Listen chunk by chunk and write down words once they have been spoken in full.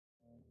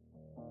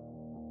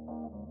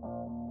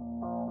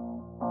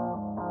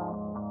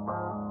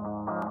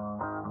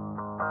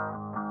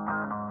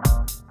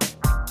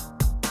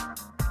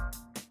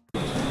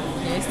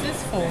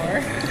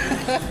for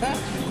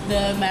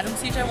the Madam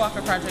C.J.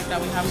 Walker project that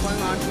we have going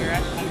on here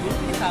at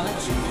the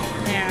college.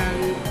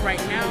 And right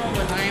now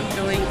what I am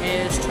doing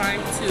is trying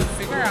to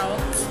figure out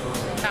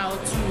how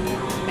to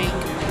make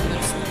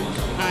lipstick.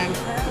 I'm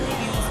currently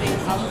using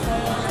olive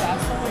oil,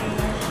 Vaseline,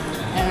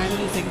 and I'm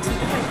using 2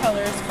 different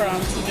colors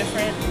from 2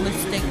 different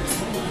lipsticks,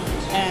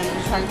 and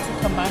I'm trying to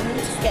combine them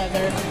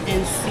together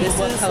and see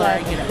what color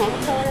I get. This is like a plum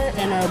color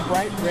and a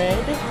bright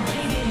red,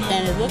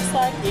 and it looks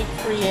like it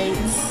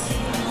creates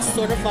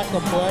sort of like a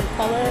blood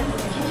color,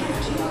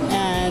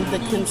 and the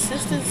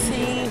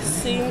consistency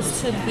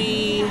seems to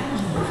be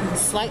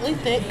slightly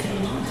thick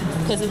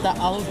because of the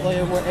olive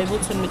oil. We're able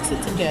to mix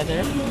it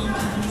together,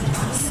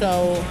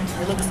 so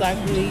it looks like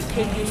we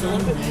could use a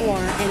little bit more,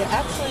 and it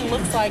actually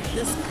looks like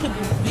this could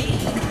be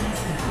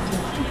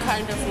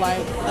kind of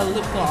like a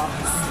lip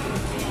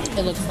gloss.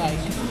 It looks like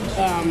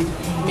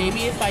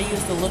maybe if I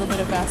used a little bit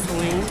of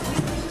Vaseline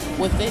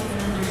with it,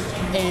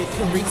 it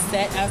could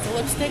reset as a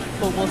lipstick,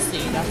 but we'll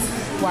see. That's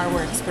why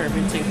we're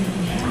experimenting.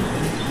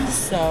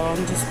 So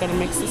I'm just gonna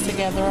mix this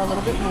together a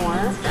little bit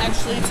more.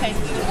 Actually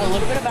taking a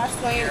little bit of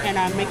Vaseline and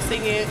I'm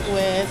mixing it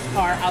with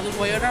our olive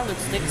oil and our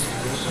lipsticks.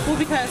 Well,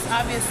 because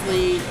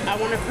obviously I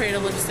want to create a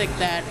lipstick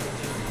that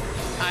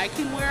I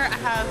can wear. I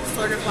have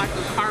sort of like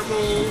a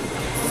caramel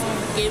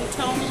skin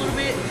tone a little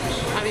bit.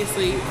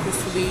 Obviously this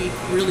will be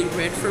really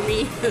red for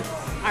me.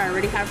 I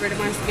already have red in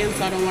my skin,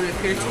 so I don't want to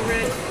appear too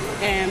red.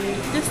 And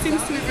this seems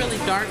to be really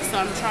dark, so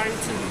I'm trying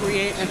to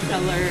create a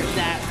color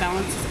that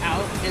balances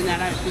out and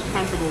that I'd be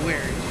comfortable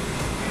wearing.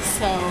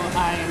 So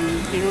I'm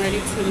getting ready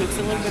to mix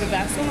a little bit of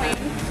Vaseline,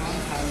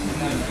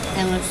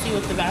 and let's see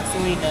what the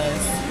Vaseline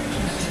does,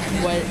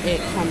 what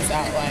it comes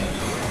out like.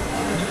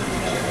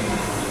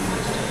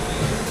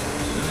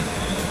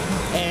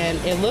 And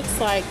it looks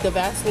like the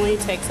Vaseline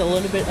takes a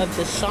little bit of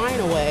the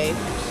shine away.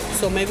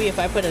 So maybe if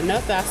I put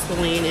enough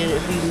Vaseline in, it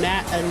would be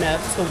matte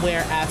enough to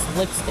wear as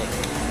lipstick.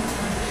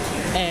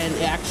 And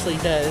it actually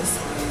does.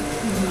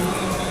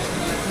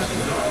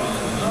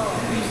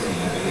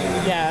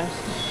 Yeah,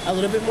 a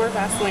little bit more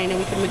Vaseline and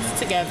we can mix it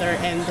together,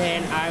 and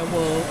then I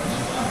will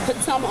put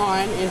some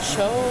on and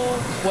show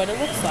what it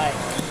looks like.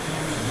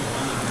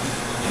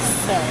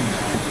 So,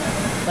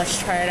 let's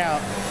try it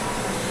out.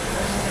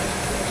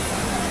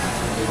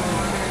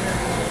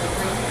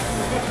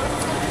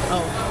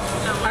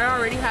 Oh, I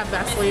already have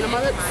Vaseline on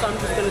my lips, so I'm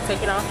just going to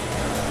take it off.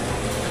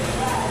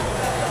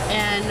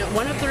 And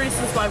one of the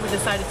reasons why we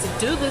decided to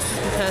do this is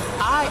because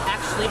I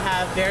actually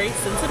have very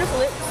sensitive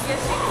lips,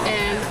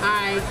 and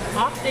I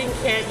often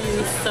can't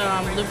use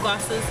some lip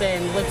glosses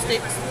and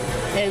lipsticks,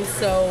 and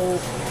so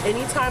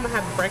anytime I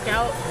have a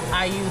breakout,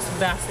 I use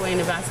Vaseline,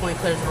 and Vaseline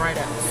clears it right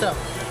up. So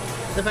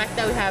the fact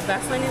that we have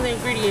Vaseline in the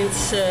ingredients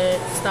should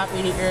stop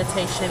any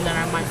irritation that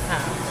I might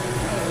have.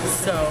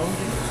 So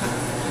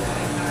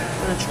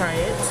I'm gonna try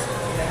it.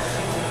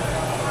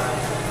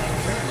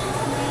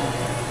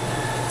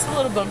 It's a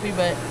little bumpy,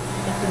 but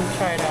I can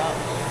try it out.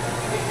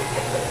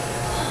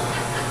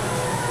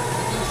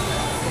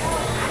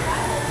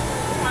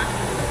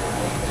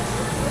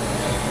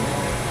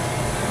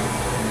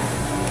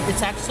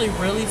 It's actually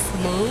really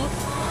smooth,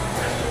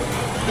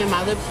 and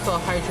my lips feel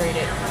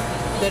hydrated.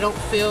 They don't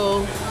feel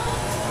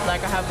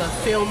like I have a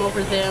film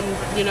over them,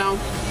 you know.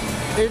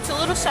 It's a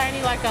little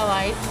shiny like I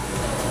like.